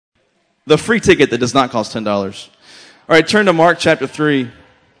The free ticket that does not cost $10. All right, turn to Mark chapter 3.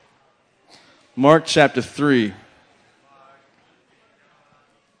 Mark chapter 3.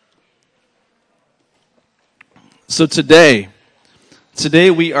 So today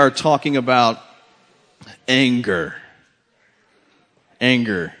we are talking about anger.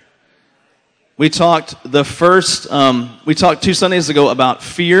 Anger. We talked 2 Sundays ago about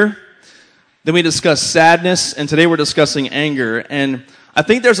fear. Then we discussed sadness, and today we're discussing anger. And I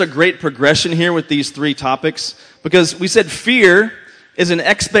think there's a great progression here with these three topics, because we said fear is an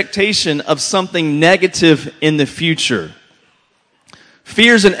expectation of something negative in the future.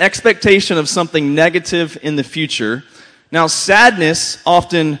 Fear is an expectation of something negative in the future. Now, sadness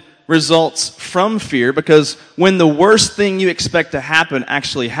often results from fear, because when the worst thing you expect to happen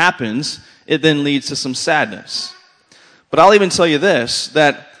actually happens, it then leads to some sadness. But I'll even tell you this,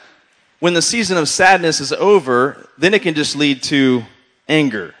 that when the season of sadness is over, then it can just lead to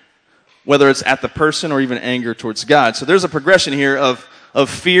anger, whether it's at the person or even anger towards God. So there's a progression here of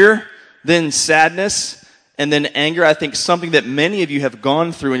fear, then sadness, and then anger. I think something that many of you have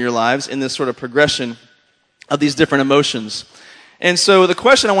gone through in your lives in this sort of progression of these different emotions. And so the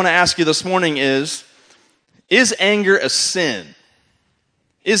question I want to ask you this morning is anger a sin?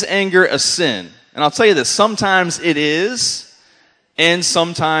 Is anger a sin? And I'll tell you this, sometimes it is, and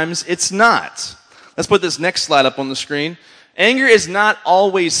sometimes it's not. Let's put this next slide up on the screen. Anger is not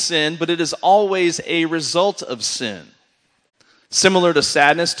always sin, but it is always a result of sin. Similar to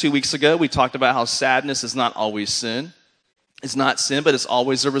sadness, 2 weeks ago, we talked about how sadness is not always sin. It's not sin, but it's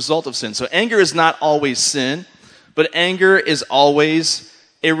always a result of sin. So anger is not always sin, but anger is always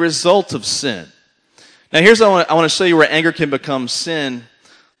a result of sin. Now here's what I want to show you where anger can become sin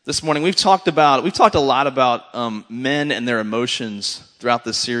this morning. We've talked a lot about men and their emotions throughout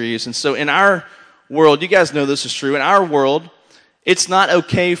this series. And so in our world, you guys know this is true, in our world, it's not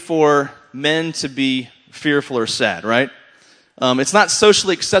okay for men to be fearful or sad, right? It's not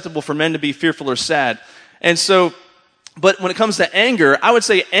socially acceptable for men to be fearful or sad. And so, but when it comes to anger, I would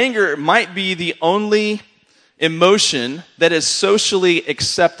say anger might be the only emotion that is socially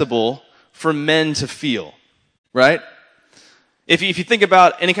acceptable for men to feel, right? If you think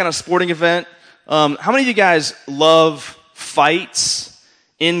about any kind of sporting event, how many of you guys love fights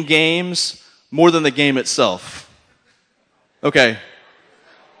in games more than the game itself? Okay.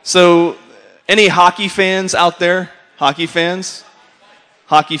 So, any hockey fans out there? Hockey fans?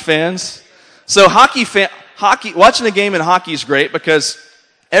 So watching a game in hockey is great because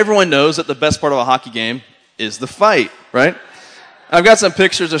everyone knows that the best part of a hockey game is the fight, right? I've got some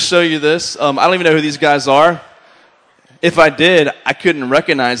pictures to show you this. I don't even know who these guys are. If I did, I couldn't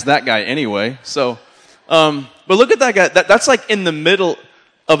recognize that guy anyway. So, but look at that guy. That's like in the middle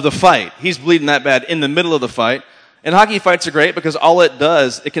of the fight. He's bleeding that bad in the middle of the fight. And hockey fights are great because all it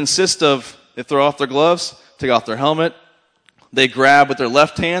does, it consists of, they throw off their gloves, take off their helmet, they grab with their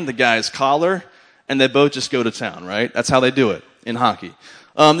left hand the guy's collar, and they both just go to town, right? That's how they do it in hockey.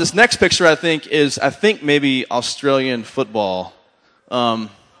 This next picture, I think maybe Australian football.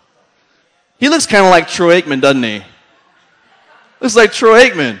 He looks kind of like Troy Aikman, doesn't he? Looks like Troy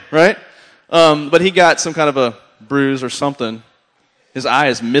Aikman, right? But he got some kind of a bruise or something. His eye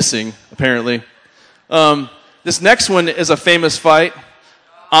is missing, apparently. This next one is a famous fight.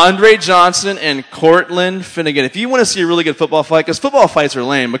 Andre Johnson and Cortland Finnegan. If you want to see a really good football fight, because football fights are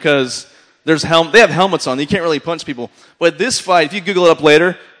lame because they have helmets on. You can't really punch people. But this fight, if you Google it up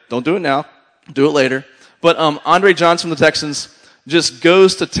later, don't do it now. Do it later. But Andre Johnson from the Texans just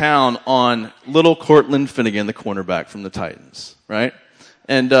goes to town on little Cortland Finnegan, the cornerback from the Titans, right?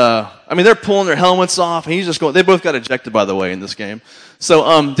 And, they're pulling their helmets off, and he's just going, they both got ejected, by the way, in this game.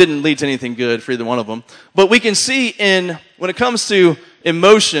 So, didn't lead to anything good for either one of them. But we can see when it comes to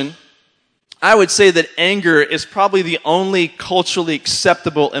emotion, I would say that anger is probably the only culturally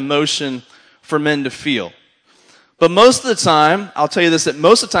acceptable emotion for men to feel. But most of the time, I'll tell you this, that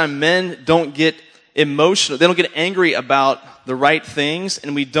most of the time men don't get emotional. They don't get angry about the right things,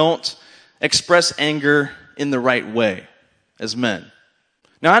 and we don't express anger in the right way as men.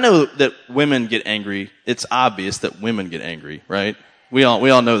 Now, I know that women get angry. It's obvious that women get angry, right? We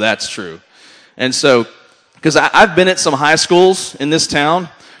all know that's true. And so, because I've been at some high schools in this town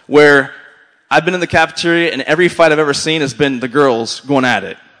where I've been in the cafeteria and every fight I've ever seen has been the girls going at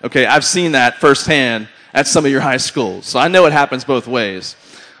it. Okay, I've seen that firsthand at some of your high schools. So I know it happens both ways.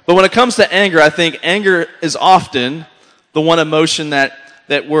 But when it comes to anger, I think anger is often the one emotion that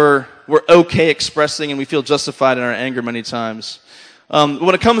we're okay expressing, and we feel justified in our anger many times.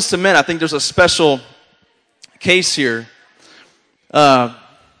 When it comes to men, I think there's a special case here.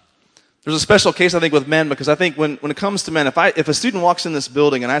 There's a special case, I think, with men, because I think when it comes to men, if a student walks in this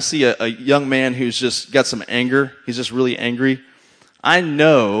building and I see a young man who's just got some anger, he's just really angry, I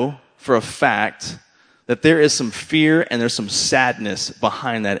know for a fact that there is some fear and there's some sadness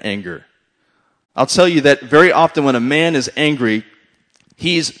behind that anger. I'll tell you that very often when a man is angry,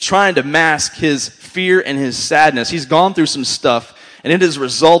 he's trying to mask his fear and his sadness. He's gone through some stuff, and it has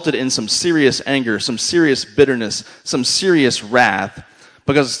resulted in some serious anger, some serious bitterness, some serious wrath,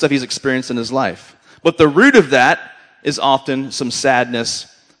 because of stuff he's experienced in his life. But the root of that is often some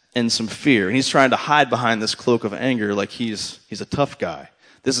sadness and some fear. And he's trying to hide behind this cloak of anger like he's a tough guy.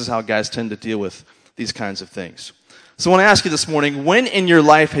 This is how guys tend to deal with these kinds of things. So I want to ask you this morning, when in your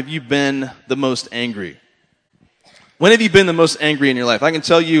life have you been the most angry? When have you been the most angry in your life? I can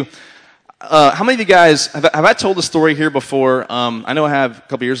tell you, how many of you guys, have I told the story here before? I know I have a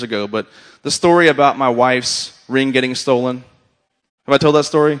couple years ago, but the story about my wife's ring getting stolen. Have I told that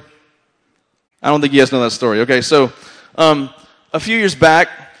story? I don't think you guys know that story. Okay, so a few years back,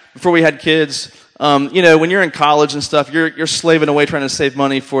 before we had kids, when you're in college and stuff, you're slaving away trying to save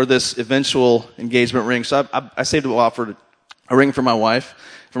money for this eventual engagement ring. So I saved up for a ring for my wife,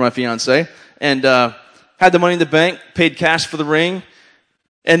 for my fiance, and had the money in the bank, paid cash for the ring,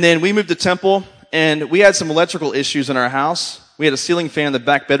 and then we moved to Temple, and we had some electrical issues in our house. We had a ceiling fan in the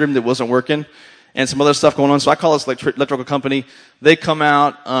back bedroom that wasn't working, and some other stuff going on. So I call this electrical company. They come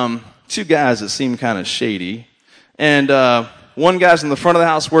out, two guys that seem kind of shady. And one guy's in the front of the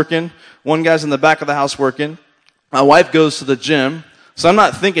house working. One guy's in the back of the house working. My wife goes to the gym. So I'm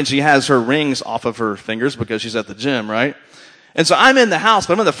not thinking she has her rings off of her fingers because she's at the gym, right? And so I'm in the house,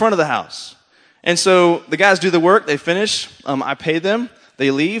 but I'm in the front of the house. And so the guys do the work. They finish. I pay them. They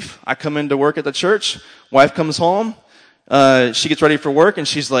leave. I come into work at the church. Wife comes home. She gets ready for work, and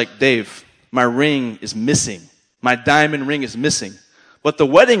she's like, Dave, my ring is missing. My diamond ring is missing. But the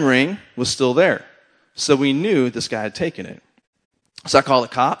wedding ring was still there. So we knew this guy had taken it. So I call the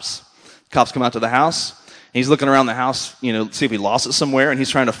cops. Cops come out to the house. And he's looking around the house, see if he lost it somewhere. And he's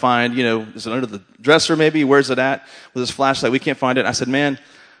trying to find, is it under the dresser maybe? Where's it at? With his flashlight, we can't find it. I said, man,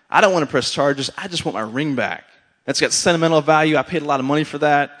 I don't want to press charges. I just want my ring back. That's got sentimental value. I paid a lot of money for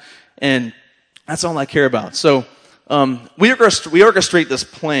that. And that's all I care about. So we orchestrate this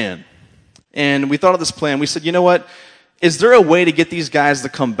plan. And we thought of this plan. We said, you know what? Is there a way to get these guys to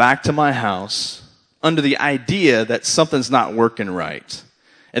come back to my house under the idea that something's not working right?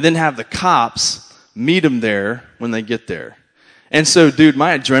 And then have the cops meet them there when they get there. And so, dude,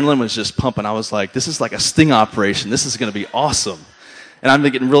 my adrenaline was just pumping. I was like, this is like a sting operation. This is going to be awesome. And I'm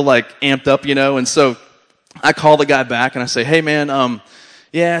getting real amped up, And so I call the guy back and I say, hey, man,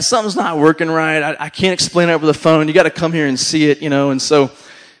 yeah, something's not working right. I can't explain it over the phone. You got to come here and see it, And so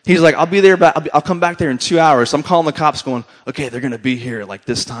he's like, I'll be there, I'll come back there in 2 hours. So I'm calling the cops going, okay, they're going to be here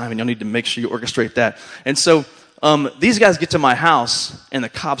this time, and you'll need to make sure you orchestrate that. And so these guys get to my house, and the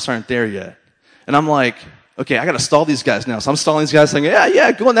cops aren't there yet. And I'm like, okay, I got to stall these guys now. So I'm stalling these guys saying,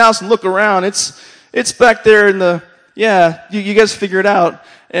 yeah, go in the house and look around. It's back there in the, you guys figure it out.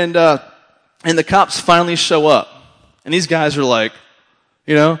 And the cops finally show up. And these guys are like,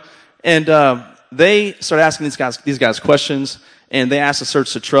 and they start asking these guys questions. And they asked to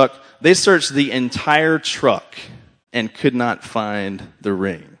search the truck. They searched the entire truck and could not find the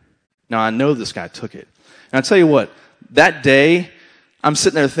ring. Now, I know this guy took it. And I'll tell you what, that day, I'm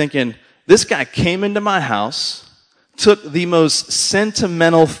sitting there thinking, this guy came into my house, took the most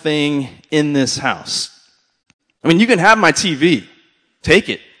sentimental thing in this house. I mean, you can have my TV. Take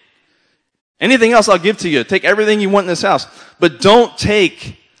it. Anything else I'll give to you. Take everything you want in this house. But don't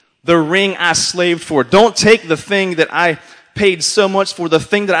take the ring I slaved for. Don't take the thing that I paid so much for, the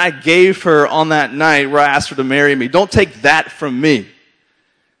thing that I gave her on that night where I asked her to marry me. Don't take that from me.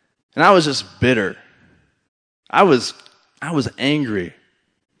 And I was just bitter. I was angry.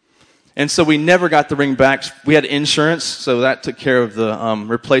 And so we never got the ring back. We had insurance, so that took care of the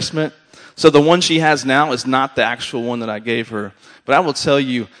replacement. So the one she has now is not the actual one that I gave her. But I will tell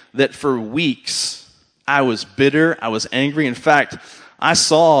you that for weeks, I was bitter. I was angry. In fact, I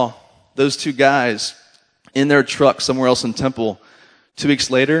saw those two guys in their truck somewhere else in Temple 2 weeks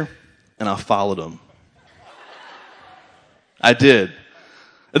later, and I followed them. I did.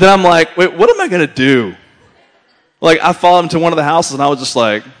 And then I'm like, wait, what am I going to do? I followed them to one of the houses, and I was just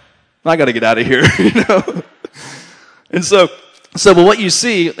like, I got to get out of here, And but what you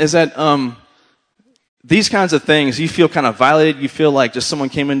see is that these kinds of things, you feel kind of violated. You feel like just someone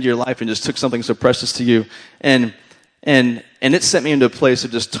came into your life and just took something so precious to you. And it sent me into a place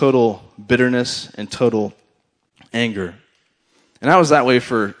of just total bitterness and total anger. And I was that way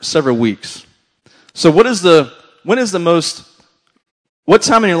for several weeks. So when is the most What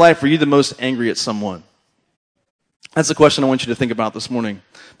time in your life were you the most angry at someone? That's the question I want you to think about this morning.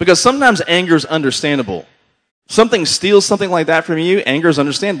 Because sometimes anger is understandable. Something steals something like that from you, anger is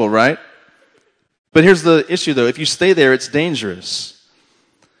understandable, right? But here's the issue, though. If you stay there, it's dangerous.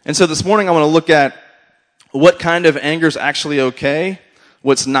 And so this morning I want to look at what kind of anger is actually okay,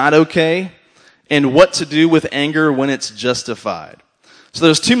 what's not okay, and what to do with anger when it's justified. So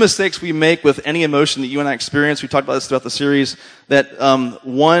there's two mistakes we make with any emotion that you and I experience. We talked about this throughout the series, that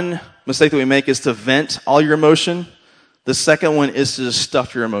one mistake that we make is to vent all your emotion. The second one is to just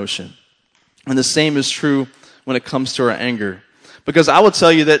stuff your emotion. And the same is true when it comes to our anger. Because I will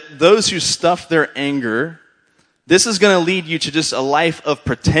tell you that those who stuff their anger, this is going to lead you to just a life of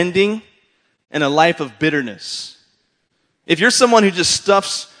pretending and a life of bitterness. If you're someone who just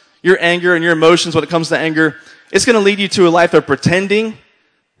stuffs your anger and your emotions when it comes to anger, it's going to lead you to a life of pretending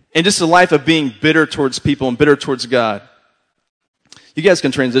and just a life of being bitter towards people and bitter towards God. You guys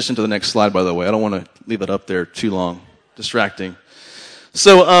can transition to the next slide, by the way. I don't want to leave it up there too long, distracting.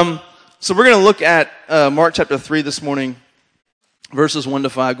 So we're going to look at Mark chapter 3 this morning, verses 1 to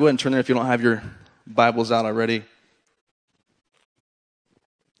 5. Go ahead and turn there if you don't have your Bibles out already.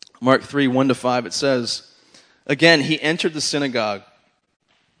 Mark 3, 1 to 5, it says, "Again, he entered the synagogue."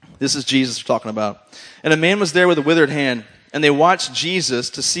 This is Jesus we're talking about. "And a man was there with a withered hand, and they watched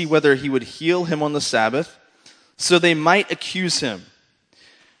Jesus to see whether he would heal him on the Sabbath, so they might accuse him.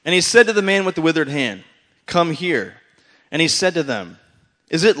 And he said to the man with the withered hand, 'Come here.' And he said to them,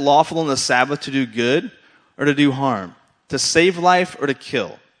 'Is it lawful on the Sabbath to do good or to do harm, to save life or to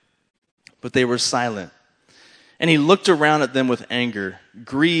kill?' But they were silent. And he looked around at them with anger,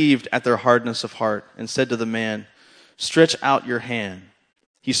 grieved at their hardness of heart, and said to the man, 'Stretch out your hand.'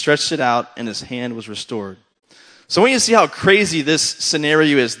 He stretched it out, and his hand was restored." So I want you to see how crazy this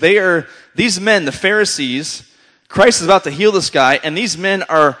scenario is. These men, the Pharisees, Christ is about to heal this guy, and these men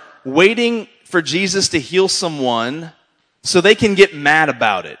are waiting for Jesus to heal someone so they can get mad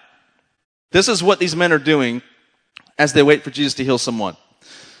about it. This is what these men are doing as they wait for Jesus to heal someone.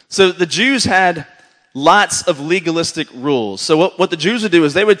 So the Jews had lots of legalistic rules. So what the Jews would do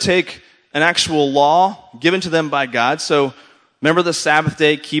is they would take an actual law given to them by God. So remember the Sabbath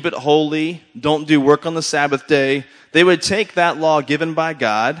day, keep it holy, don't do work on the Sabbath day. They would take that law given by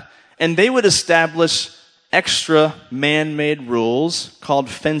God, and they would establish extra man-made rules called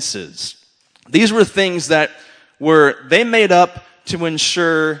fences. These were things that they made up to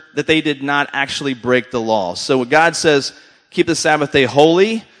ensure that they did not actually break the law. So when God says, keep the Sabbath day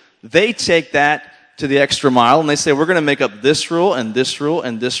holy, they take that to the extra mile, and they say, we're going to make up this rule and this rule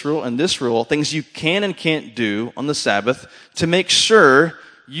and this rule and this rule, things you can and can't do on the Sabbath to make sure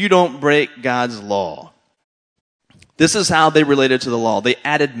you don't break God's law. This is how they related to the law. They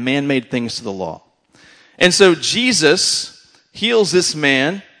added man-made things to the law. And so Jesus heals this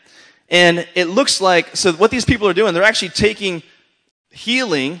man, and it looks like, so what these people are doing, they're actually taking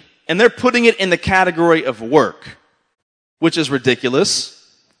healing and they're putting it in the category of work, which is ridiculous,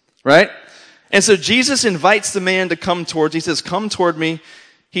 right? And so Jesus invites the man to come towards. He says, "Come toward me."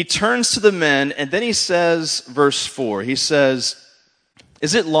 He turns to the men, and then he says, verse 4, he says,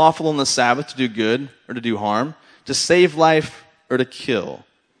 "Is it lawful on the Sabbath to do good or to do harm, to save life or to kill?"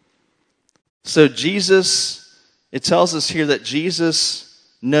 So Jesus, it tells us here that Jesus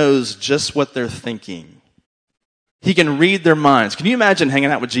knows just what they're thinking. He can read their minds. Can you imagine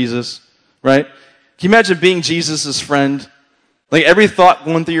hanging out with Jesus, right? Can you imagine being Jesus' friend? Like every thought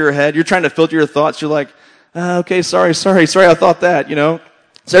going through your head, you're trying to filter your thoughts. You're like, okay, sorry, I thought that, you know.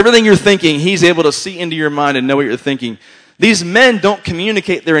 So everything you're thinking, he's able to see into your mind and know what you're thinking. These men don't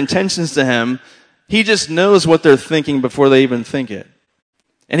communicate their intentions to him. He just knows what they're thinking before they even think it.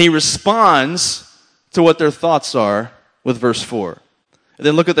 And he responds to what their thoughts are with verse 4. And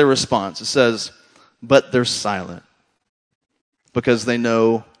then look at their response. It says, but they're silent because they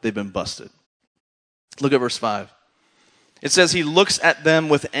know they've been busted. Look at verse 5. It says he looks at them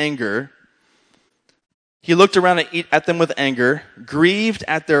with anger. He looked around at them with anger, grieved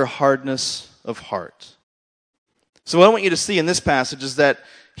at their hardness of heart. So what I want you to see in this passage is that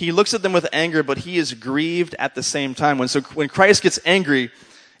he looks at them with anger, but he is grieved at the same time. When Christ gets angry,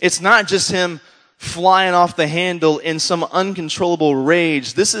 it's not just him flying off the handle in some uncontrollable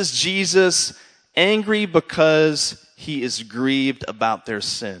rage. This is Jesus angry because he is grieved about their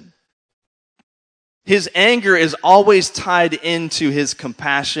sin. His anger is always tied into his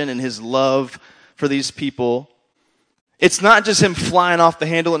compassion and his love for these people. It's not just him flying off the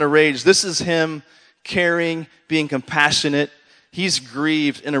handle in a rage. This is him caring, being compassionate. He's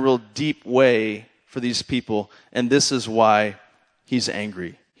grieved in a real deep way for these people, and this is why he's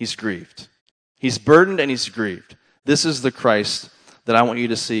angry. He's grieved. He's burdened and he's grieved. This is the Christ that I want you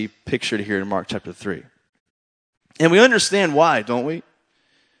to see pictured here in Mark chapter 3. And we understand why, don't we?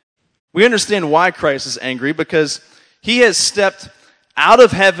 We understand why Christ is angry, because he has stepped out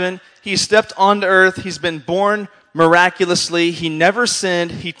of heaven. He stepped onto earth. He's been born miraculously. He never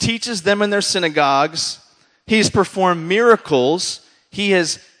sinned. He teaches them in their synagogues. He's performed miracles. He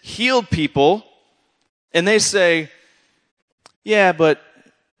has healed people. And they say, yeah, but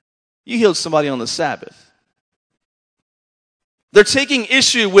you healed somebody on the Sabbath. They're taking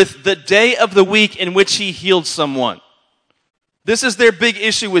issue with the day of the week in which he healed someone. This is their big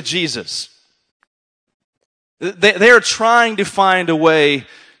issue with Jesus. They are trying to find a way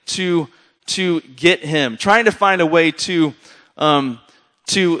to get him, trying to find a way to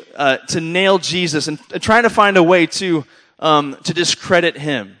nail Jesus, and trying to find a way to discredit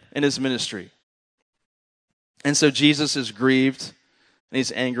him in his ministry. And so Jesus is grieved and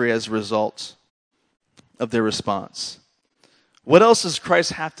he's angry as a result of their response. What else does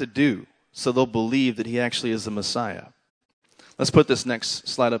Christ have to do so they'll believe that he actually is the Messiah? Let's put this next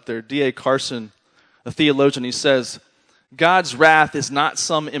slide up there. D.A. Carson, a theologian, he says, God's wrath is not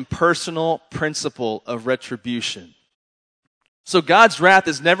some impersonal principle of retribution. So God's wrath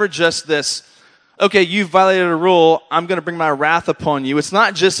is never just this, okay, you've violated a rule, I'm going to bring my wrath upon you. It's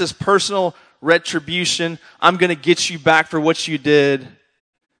not just this personal retribution, I'm going to get you back for what you did.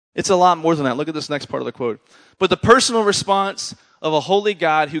 It's a lot more than that. Look at this next part of the quote. But the personal response of a holy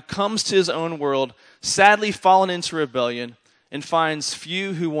God who comes to his own world, sadly fallen into rebellion, and finds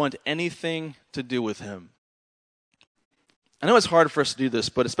few who want anything to do with him. I know it's hard for us to do this,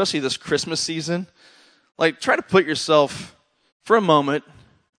 but especially this Christmas season, like try to put yourself for a moment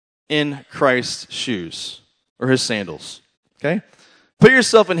in Christ's shoes or his sandals, okay? Put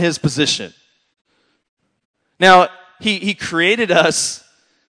yourself in his position. Now, he created us.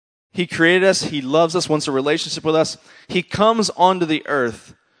 He created us. He loves us, wants a relationship with us. He comes onto the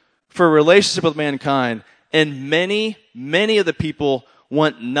earth for a relationship with mankind, and many, many of the people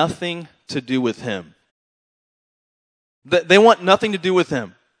want nothing to do with him. They want nothing to do with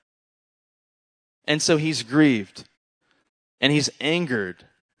him. And so he's grieved, and he's angered,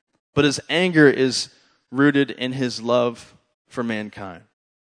 but his anger is rooted in his love for mankind,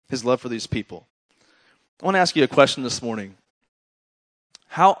 his love for these people. I want to ask you a question this morning.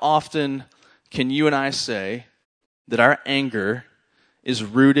 How often can you and I say that our anger is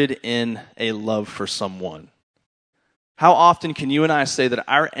rooted in a love for someone? How often can you and I say that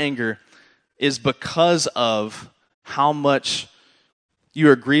our anger is because of how much you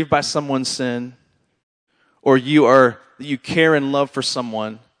are grieved by someone's sin, or you care and love for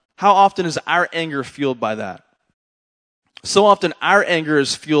someone? How often is our anger fueled by that? So often our anger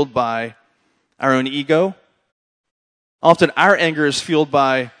is fueled by our own ego. Often our anger is fueled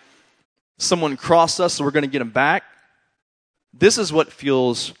by someone crossed us, so we're going to get them back. This is what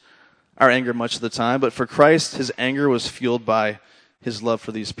fuels our anger much of the time. But for Christ, his anger was fueled by his love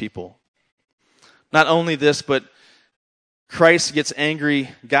for these people. Not only this, but Christ gets angry,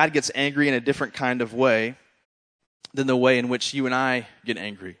 God gets angry in a different kind of way than the way in which you and I get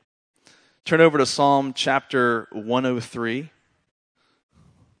angry. Turn over to Psalm chapter 103.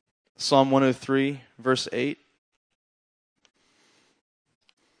 Psalm 103, verse 8.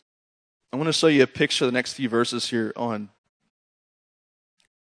 I want to show you a picture of the next few verses here on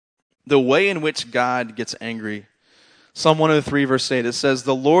the way in which God gets angry. Psalm 103, verse 8, it says,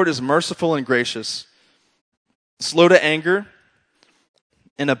 "The Lord is merciful and gracious, slow to anger,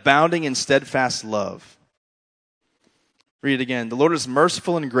 and abounding in steadfast love." Read it again. "The Lord is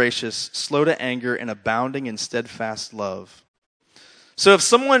merciful and gracious, slow to anger, and abounding in steadfast love." So if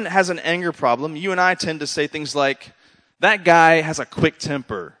someone has an anger problem, you and I tend to say things like, that guy has a quick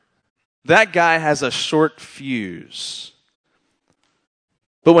temper. That guy has a short fuse.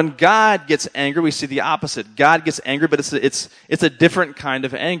 But when God gets angry, we see the opposite. God gets angry, but it's a different kind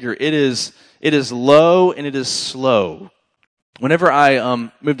of anger. It is low and it is slow. Whenever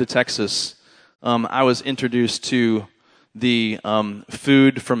I moved to Texas, I was introduced to the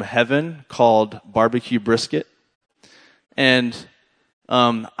food from heaven called barbecue brisket. And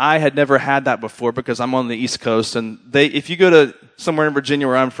I had never had that before because I'm on the East Coast. And if you go to somewhere in Virginia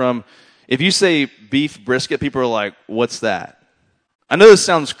where I'm from, if you say beef brisket, people are like, "What's that?" I know this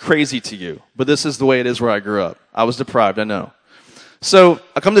sounds crazy to you, but this is the way it is where I grew up. I was deprived, I know. So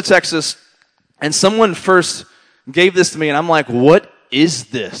I come to Texas, and someone first gave this to me, and I'm like, "What is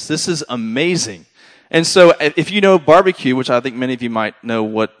this? This is amazing." And so if you know barbecue, which I think many of you might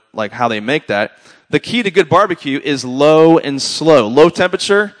know how they make that, the key to good barbecue is low and slow. Low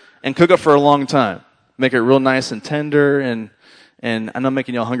temperature and cook it for a long time. Make it real nice and tender, and I know I'm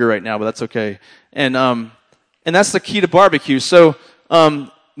making y'all hungry right now, but that's okay. And that's the key to barbecue. So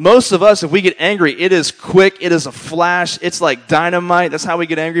Most of us, if we get angry, it is quick, it is a flash, it's like dynamite. That's how we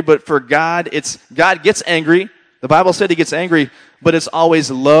get angry. But for God, God gets angry. The Bible said he gets angry, but it's always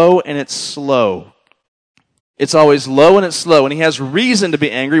low and it's slow. It's always low and it's slow, and he has reason to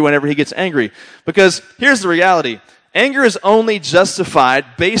be angry whenever he gets angry. Because here's the reality. Anger is only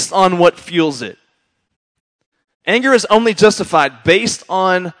justified based on what fuels it. Anger is only justified based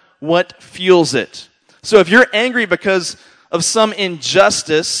on what fuels it. So if you're angry because of some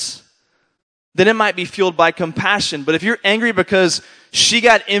injustice, then it might be fueled by compassion. But if you're angry because she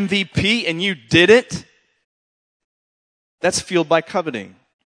got MVP and you didn't, that's fueled by coveting.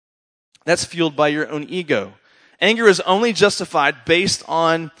 That's fueled by your own ego. Anger is only justified based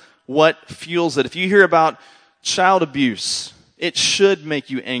on what fuels it. If you hear about child abuse, it should make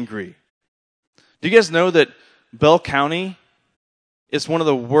you angry. Do you guys know that Bell County is one of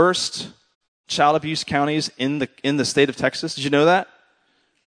the worst child abuse counties in the state of Texas? Did you know that?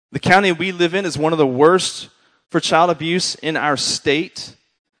 The county we live in is one of the worst for child abuse in our state,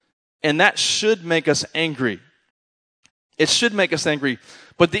 and that should make us angry. It should make us angry.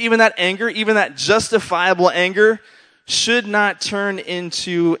 But even that anger, even that justifiable anger, should not turn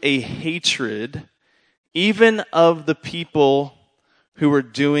into a hatred, even of the people who are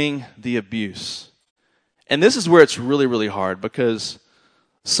doing the abuse. And this is where it's really, really hard, because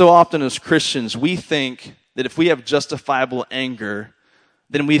so often as Christians, we think that if we have justifiable anger,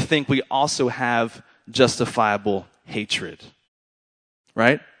 then we think we also have justifiable hatred.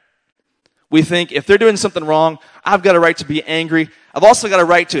 Right? We think if they're doing something wrong, I've got a right to be angry. I've also got a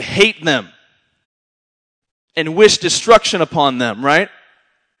right to hate them and wish destruction upon them, right?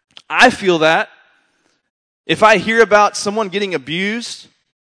 I feel that. If I hear about someone getting abused,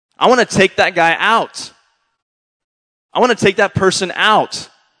 I want to take that guy out. I want to take that person out.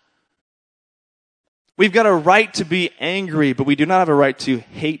 We've got a right to be angry, but we do not have a right to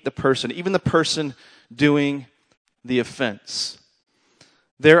hate the person, even the person doing the offense.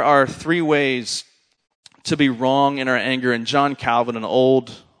 There are 3 ways to be wrong in our anger, and John Calvin, an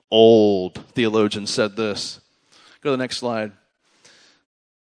old theologian, said this. Go to the next slide.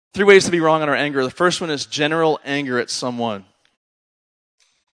 3 ways to be wrong in our anger. The first one is general anger at someone.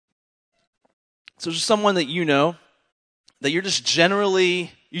 So just someone that you know, that you just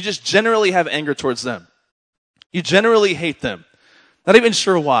generally have anger towards them. You generally hate them. Not even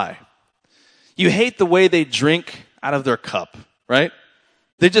sure why. You hate the way they drink out of their cup, right?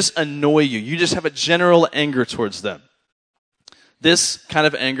 They just annoy you. You just have a general anger towards them. This kind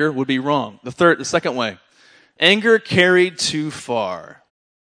of anger would be wrong. The second way, anger carried too far.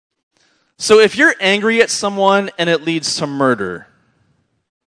 So if you're angry at someone and it leads to murder,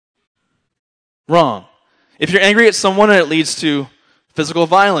 wrong. If you're angry at someone and it leads to physical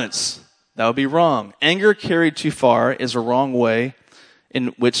violence, that would be wrong. Anger carried too far is a wrong way in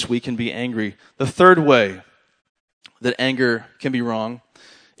which we can be angry. The third way that anger can be wrong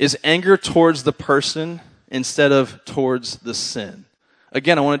is anger towards the person instead of towards the sin.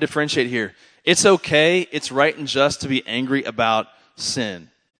 Again, I want to differentiate here. It's okay, it's right and just to be angry about sin.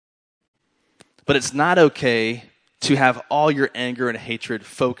 But it's not okay to have all your anger and hatred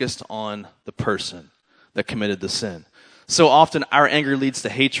focused on the person that committed the sin. So often our anger leads to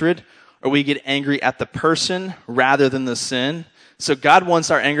hatred, or we get angry at the person rather than the sin. So God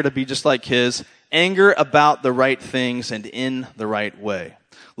wants our anger to be just like his, anger about the right things and in the right way.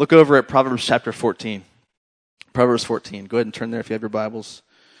 Look over at Proverbs chapter 14. Proverbs 14. Go ahead and turn there if you have your Bibles.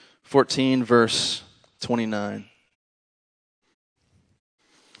 14, verse 29.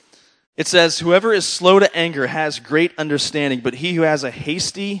 It says, "Whoever is slow to anger has great understanding, but he who has a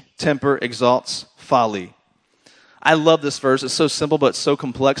hasty temper exalts folly." I love this verse. It's so simple, but it's so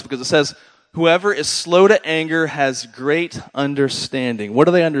complex because it says, whoever is slow to anger has great understanding. What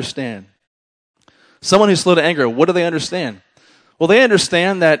do they understand? Someone who's slow to anger, what do they understand? Well, they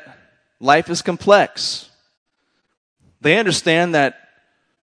understand that life is complex. They understand that,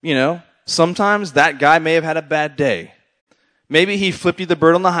 sometimes that guy may have had a bad day. Maybe he flipped you the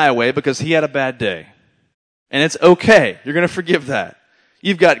bird on the highway because he had a bad day. And it's okay. You're going to forgive that.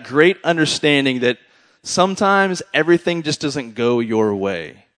 You've got great understanding that sometimes everything just doesn't go your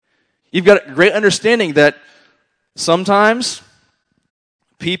way. You've got a great understanding that sometimes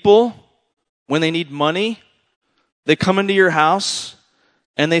people, when they need money, they come into your house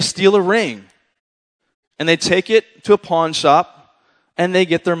and they steal a ring. And they take it to a pawn shop and they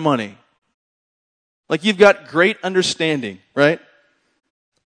get their money. Like, you've got great understanding, right?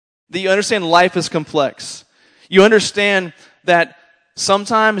 That you understand life is complex. You understand that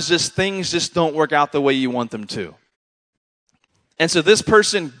sometimes things just don't work out the way you want them to. And so this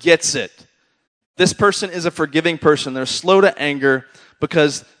person gets it. This person is a forgiving person. They're slow to anger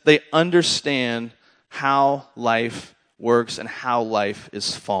because they understand how life works and how life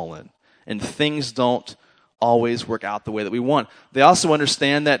is fallen. And things don't always work out the way that we want. They also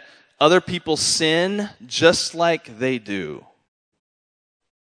understand that other people sin just like they do.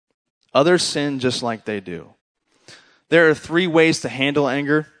 Others sin just like they do. There are 3 ways to handle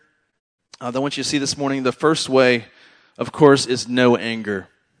anger that I want you to see this morning. The first way, of course, is no anger.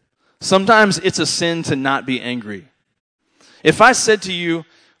 Sometimes it's a sin to not be angry. If I said to you,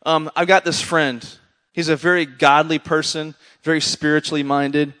 I've got this friend, he's a very godly person, very spiritually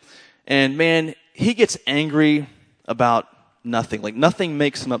minded, and man, he gets angry about nothing. Like nothing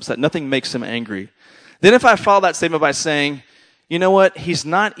makes him upset, nothing makes him angry. Then if I follow that statement by saying, you know what, he's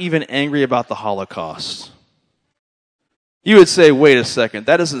not even angry about the Holocaust, you would say, wait a second,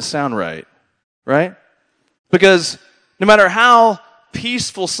 that doesn't sound right? Because no matter how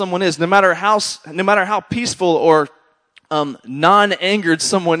peaceful someone is, no matter how peaceful or non-angered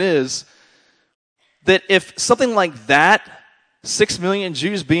someone is, that if something like that, 6 million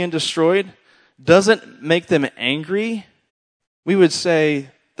Jews being destroyed, doesn't make them angry, we would say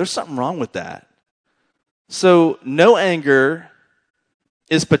there's something wrong with that. So no anger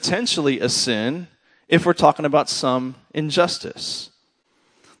is potentially a sin if we're talking about some injustice.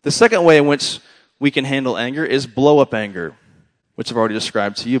 The second way in which we can handle anger is blow-up anger, which I've already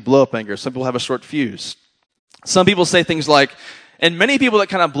described to you. Blow-up anger. Some people have a short fuse. Some people say things like, and many people that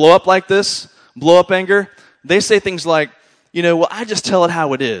kind of blow up anger, they say things like, well, I just tell it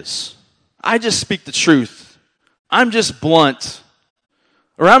how it is. I just speak the truth. I'm just blunt.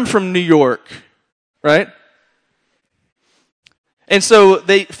 Or I'm from New York, right? And so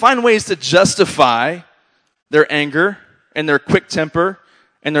they find ways to justify their anger and their quick temper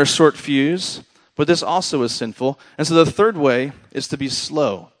and their short fuse, but this also is sinful. And so the third way is to be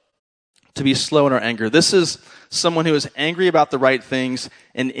slow in our anger. This is someone who is angry about the right things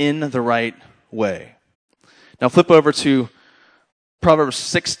and in the right way. Now flip over to Proverbs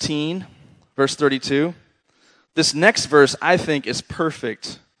 16, verse 32. This next verse, I think, is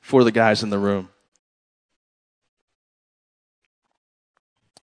perfect for the guys in the room.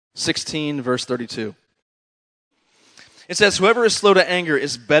 16, verse 32. It says, whoever is slow to anger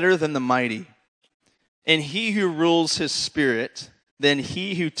is better than the mighty, and he who rules his spirit than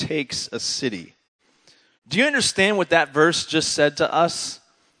he who takes a city. Do you understand what that verse just said to us?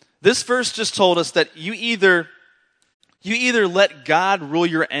 This verse just told us that you either let God rule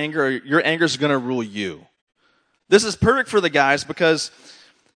your anger or your anger is going to rule you. This is perfect for the guys because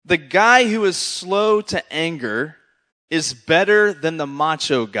the guy who is slow to anger is better than the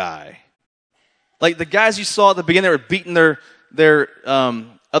macho guy. Like the guys you saw at the beginning, they were beating the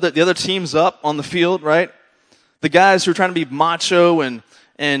other teams up on the field, right? The guys who are trying to be macho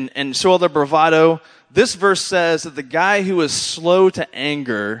and show all their bravado. This verse says that the guy who is slow to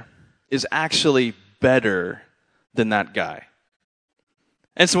anger is actually better than that guy.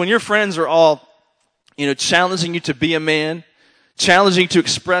 And so when your friends are all, challenging you to be a man, challenging you to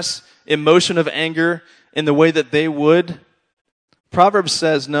express emotion of anger in the way that they would, Proverbs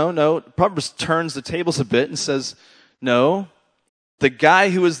says, no. Proverbs turns the tables a bit and says, no, the guy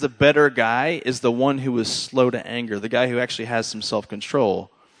who is the better guy is the one who is slow to anger, the guy who actually has some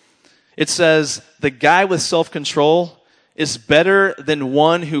self-control. It says, the guy with self-control is better than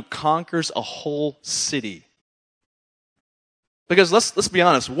one who conquers a whole city. Because let's be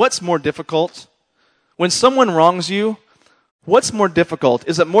honest, what's more difficult? When someone wrongs you, what's more difficult?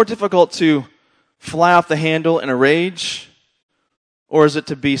 Is it more difficult to fly off the handle in a rage, or is it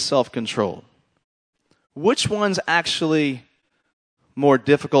to be self-controlled? Which one's actually more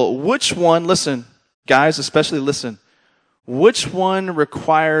difficult? Which one, listen, guys, especially listen, which one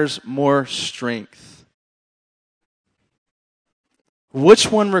requires more strength? Which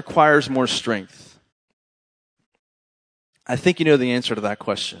one requires more strength? I think you know the answer to that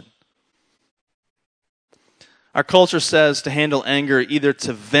question. Our culture says to handle anger, either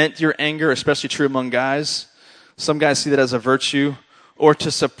to vent your anger, especially true among guys. Some guys see that as a virtue, or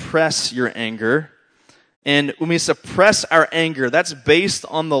to suppress your anger. And when we suppress our anger, that's based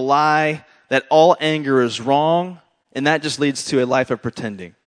on the lie that all anger is wrong, and that just leads to a life of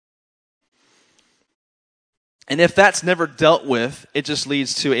pretending. And if that's never dealt with, it just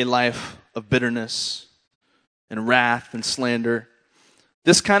leads to a life of bitterness and wrath and slander.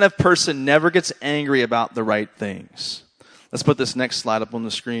 This kind of person never gets angry about the right things. Let's put this next slide up on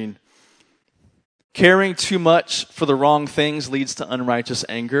the screen. Caring too much for the wrong things leads to unrighteous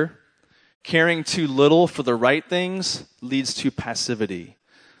anger. Caring too little for the right things leads to passivity.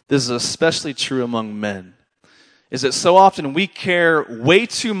 This is especially true among men. is that so often we care way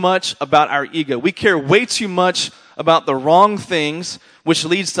too much about our ego. We care way too much about the wrong things, which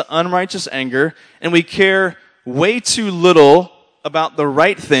leads to unrighteous anger, and we care way too little about the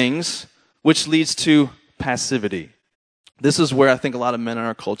right things, which leads to passivity. This is where I think a lot of men in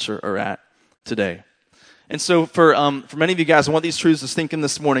our culture are at today. And so for many of you guys, I want these truths to sink in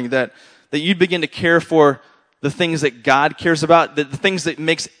this morning, that you'd begin to care for the things that God cares about, the things that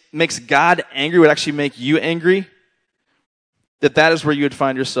makes God angry would actually make you angry, that is where you would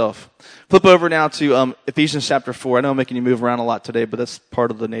find yourself. Flip over now to Ephesians chapter 4. I know I'm making you move around a lot today, but that's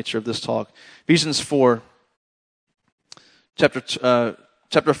part of the nature of this talk. Ephesians 4,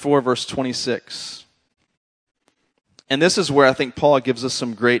 chapter 4, verse 26. And this is where I think Paul gives us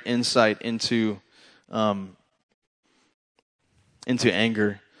some great insight into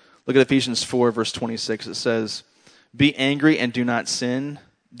anger. Look at Ephesians 4, verse 26. It says, "Be angry and do not sin.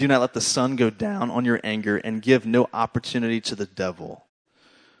 Do not let the sun go down on your anger, and give no opportunity to the devil."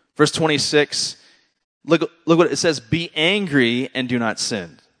 Verse 26, look what it says, "Be angry and do not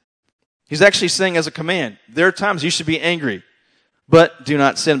sin." He's actually saying as a command, there are times you should be angry, but do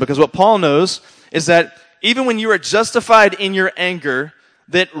not sin. Because what Paul knows is that even when you are justified in your anger,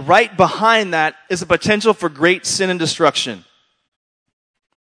 that right behind that is a potential for great sin and destruction.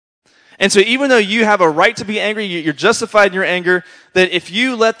 And so even though you have a right to be angry, you're justified in your anger, that if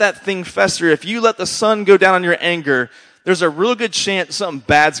you let that thing fester, if you let the sun go down on your anger, there's a real good chance something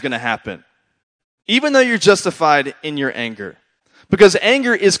bad's going to happen. Even though you're justified in your anger. Because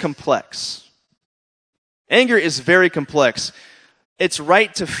anger is complex. Anger is very complex. It's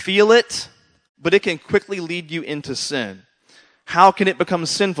right to feel it, but it can quickly lead you into sin. How can it become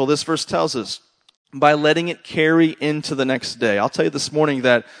sinful? This verse tells us, by letting it carry into the next day. I'll tell you this morning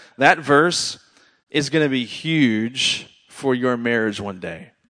that verse is going to be huge for your marriage one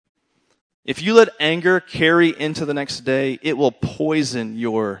day. If you let anger carry into the next day, it will poison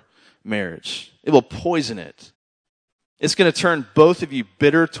your marriage. It will poison it. It's going to turn both of you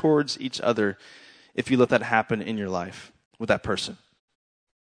bitter towards each other if you let that happen in your life with that person.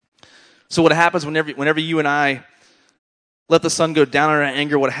 So what happens whenever you and I let the sun go down on our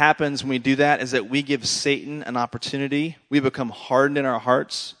anger, what happens when we do that is that we give Satan an opportunity. We become hardened in our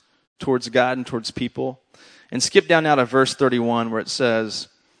hearts towards God and towards people. And skip down now to verse 31 where it says,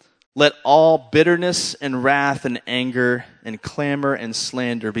 "Let all bitterness and wrath and anger and clamor and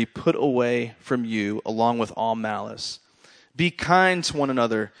slander be put away from you along with all malice. Be kind to one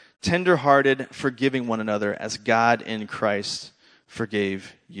another, tender-hearted, forgiving one another as God in Christ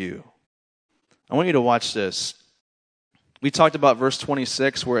forgave you." I want you to watch this. We talked about verse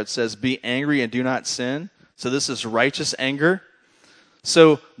 26 where it says, "Be angry and do not sin." So this is righteous anger.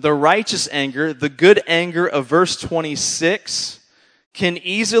 So the righteous anger, the good anger of verse 26 can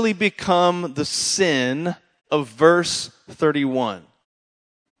easily become the sin of verse 31.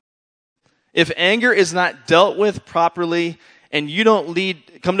 If anger is not dealt with properly and you don't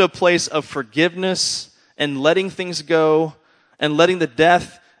come to a place of forgiveness and letting things go and letting the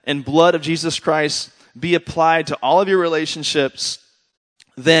death and blood of Jesus Christ be applied to all of your relationships,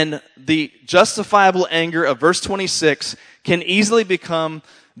 then the justifiable anger of verse 26 can easily become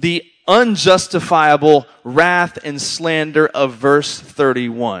the unjustifiable wrath and slander of verse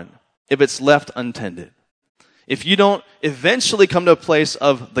 31 if it's left untended. If you don't eventually come to a place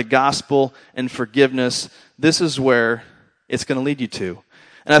of the gospel and forgiveness, this is where it's going to lead you to.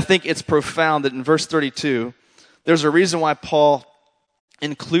 And I think it's profound that in verse 32, there's a reason why Paul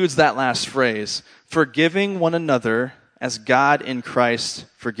includes that last phrase, "forgiving one another as God in Christ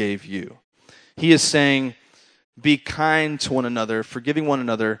forgave you." He is saying, be kind to one another, forgiving one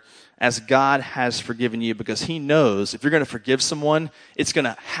another as God has forgiven you, because he knows if you're going to forgive someone, it's going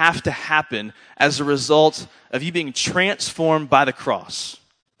to have to happen as a result of you being transformed by the cross.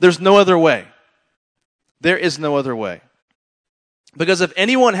 There's no other way. There is no other way. Because if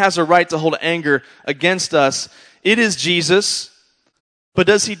anyone has a right to hold anger against us, it is Jesus. But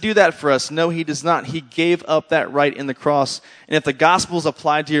does he do that for us? No, he does not. He gave up that right in the cross. And if the gospel is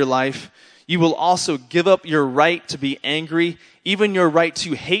applied to your life, you will also give up your right to be angry, even your right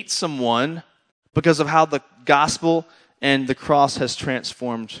to hate someone, because of how the gospel and the cross has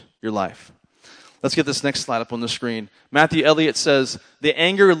transformed your life. Let's get this next slide up on the screen. Matthew Elliott says, "The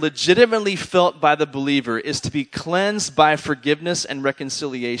anger legitimately felt by the believer is to be cleansed by forgiveness and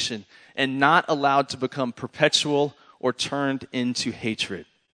reconciliation and not allowed to become perpetual or turned into hatred."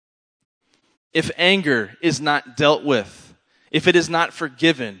 If anger is not dealt with, if it is not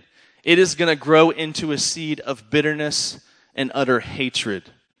forgiven, it is going to grow into a seed of bitterness and utter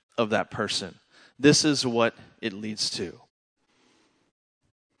hatred of that person. This is what it leads to.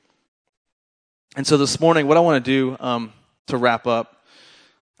 And so this morning, what I want to do to wrap up,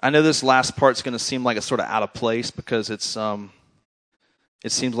 I know this last part's going to seem like it's sort of out of place because it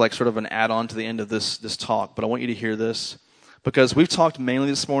seems like sort of an add-on to the end of this talk, but I want you to hear this because we've talked mainly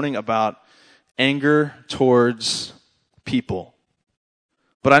this morning about anger towards people.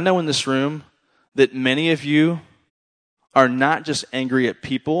 But I know in this room that many of you are not just angry at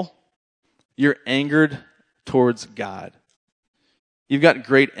people, you're angered towards God. You've got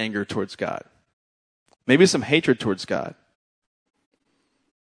great anger towards God. Maybe some hatred towards God.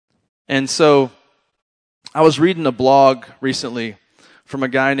 And so I was reading a blog recently from a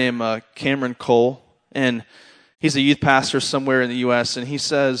guy named Cameron Cole, and he's a youth pastor somewhere in the U.S., and he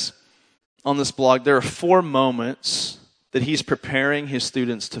says on this blog, there are 4 moments that he's preparing his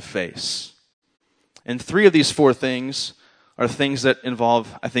students to face. And 3 of these 4 things are things that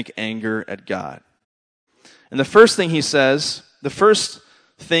involve, I think, anger at God. And the first thing he says, the first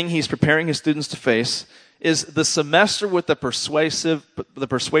thing he's preparing his students to face is the semester with the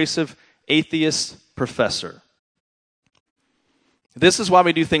persuasive atheist professor. This is why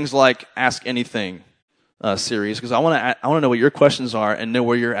we do things like Ask Anything series, because I want to know what your questions are and know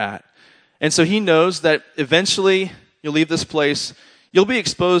where you're at. And so he knows that eventually you'll leave this place, you'll be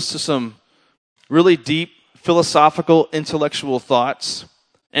exposed to some really deep philosophical, intellectual thoughts,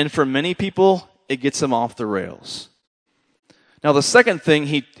 and for many people, it gets them off the rails. Now, the second thing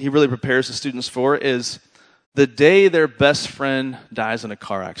he really prepares the students for is the day their best friend dies in a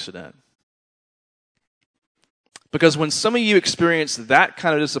car accident. Because when some of you experience that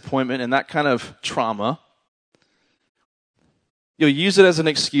kind of disappointment and that kind of trauma, you'll use it as an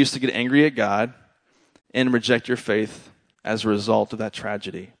excuse to get angry at God and reject your faith as a result of that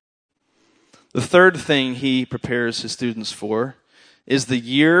tragedy. The third thing he prepares his students for is the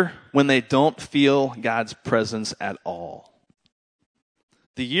year when they don't feel God's presence at all.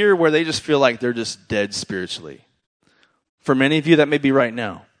 The year where they just feel like they're just dead spiritually. For many of you, that may be right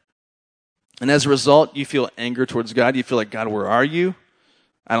now. And as a result, you feel anger towards God. You feel like, God, where are you?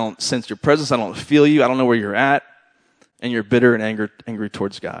 I don't sense your presence. I don't feel you. I don't know where you're at. And you're bitter and angry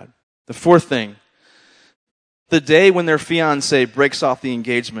towards God. The fourth thing, the day when their fiance breaks off the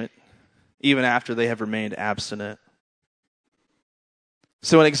engagement, even after they have remained abstinent.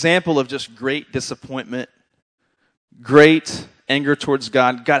 So an example of just great disappointment, great anger towards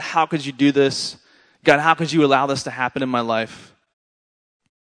God. God, how could you do this? God, how could you allow this to happen in my life?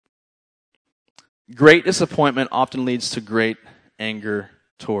 Great disappointment often leads to great anger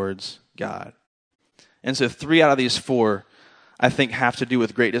towards God. And so 3 out of these 4, I think, have to do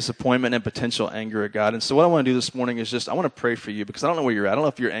with great disappointment and potential anger at God. And so what I want to do this morning is just, I want to pray for you because I don't know where you're at. I don't know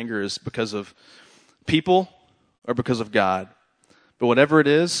if your anger is because of people or because of God. But whatever it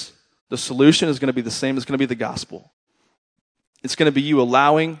is, the solution is going to be the same. It's going to be the gospel. It's going to be you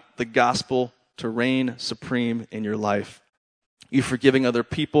allowing the gospel to reign supreme in your life. You forgiving other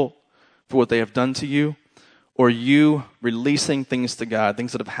people for what they have done to you, or you releasing things to God,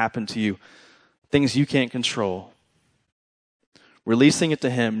 things that have happened to you, things you can't control. Releasing it to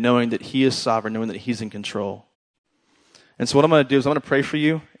Him, knowing that He is sovereign, knowing that He's in control. And so what I'm going to do is I'm going to pray for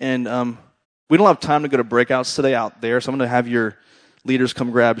you, and we don't have time to go to breakouts today out there, so I'm going to have your leaders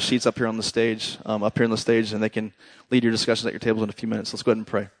come grab sheets up here on the stage, and they can lead your discussions at your tables in a few minutes. Let's go ahead and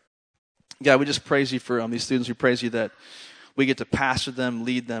pray. God, we just praise you for these students. We praise you that we get to pastor them,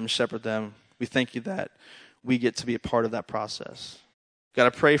 lead them, shepherd them. We thank you that we get to be a part of that process. God,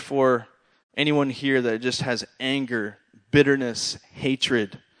 I pray for anyone here that just has anger, bitterness,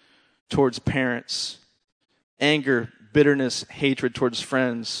 hatred towards parents, anger, bitterness, hatred towards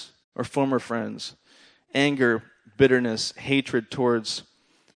friends or former friends, anger, bitterness, hatred towards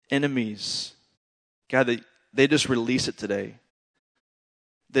enemies. God, that they just release it today.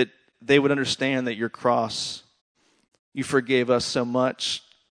 That they would understand that your cross, you forgave us so much.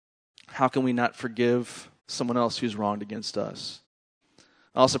 How can we not forgive someone else who's wronged against us?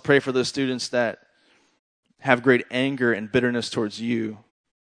 I also pray for those students that have great anger and bitterness towards you.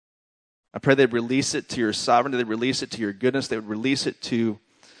 I pray they'd release it to your sovereignty, they'd release it to your goodness, they would release it to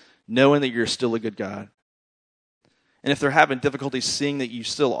knowing that you're still a good God. And if they're having difficulty seeing that you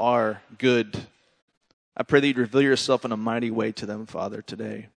still are good, I pray that you'd reveal yourself in a mighty way to them, Father,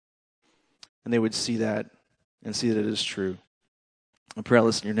 today. And they would see that and see that it is true. I pray all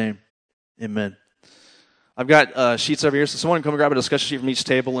this in your name. Amen. I've got sheets over here, so someone come and grab a discussion sheet from each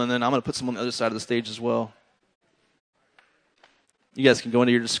table, and then I'm going to put some on the other side of the stage as well. You guys can go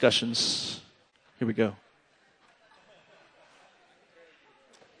into your discussions. Here we go.